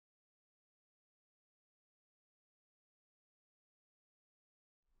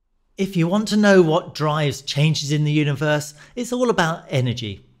If you want to know what drives changes in the universe, it's all about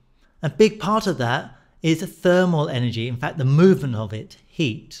energy. A big part of that is thermal energy, in fact the movement of it,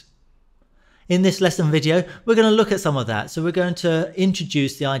 heat. In this lesson video, we're going to look at some of that. So we're going to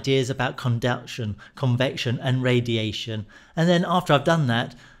introduce the ideas about conduction, convection and radiation. And then after I've done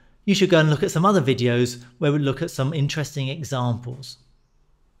that, you should go and look at some other videos where we look at some interesting examples.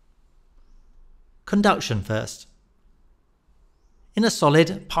 Conduction first. In a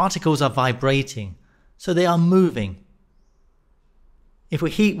solid, particles are vibrating, so they are moving. If we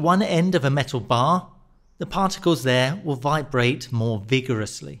heat one end of a metal bar, the particles there will vibrate more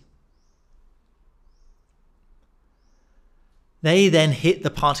vigorously. They then hit the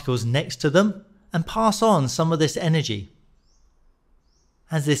particles next to them and pass on some of this energy.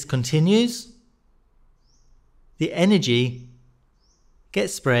 As this continues, the energy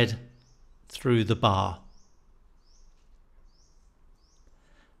gets spread through the bar.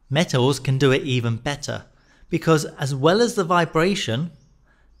 Metals can do it even better because as well as the vibration,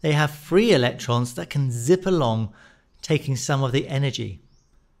 they have free electrons that can zip along, taking some of the energy.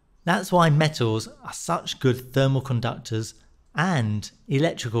 That's why metals are such good thermal conductors and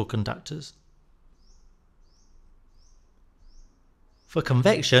electrical conductors. For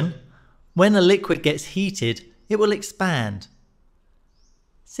convection, when a liquid gets heated, it will expand.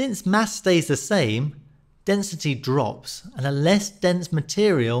 Since mass stays the same, density drops and a less dense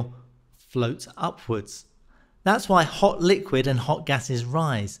material floats upwards. That's why hot liquid and hot gases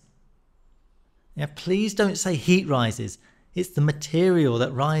rise. Now please don't say heat rises, it's the material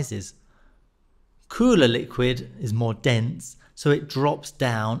that rises. Cooler liquid is more dense, so it drops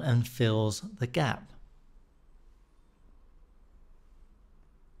down and fills the gap.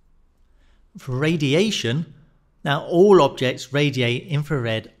 For radiation, now all objects radiate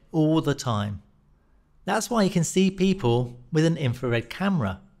infrared all the time. That's why you can see people with an infrared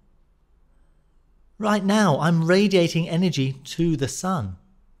camera. Right now I'm radiating energy to the sun,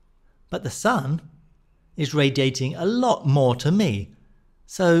 but the sun is radiating a lot more to me,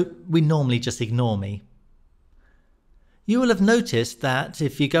 so we normally just ignore me. You will have noticed that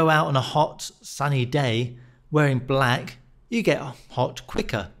if you go out on a hot, sunny day wearing black, you get hot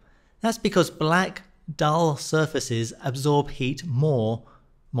quicker. That's because black, dull surfaces absorb heat more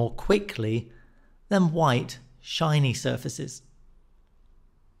quickly than white, shiny surfaces.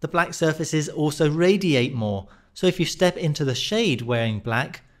 The black surfaces also radiate more, so if you step into the shade wearing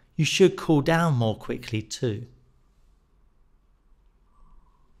black, you should cool down more quickly too.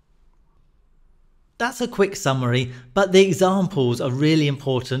 That's a quick summary, but the examples are really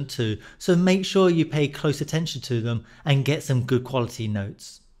important too, so make sure you pay close attention to them and get some good quality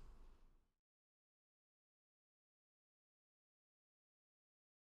notes.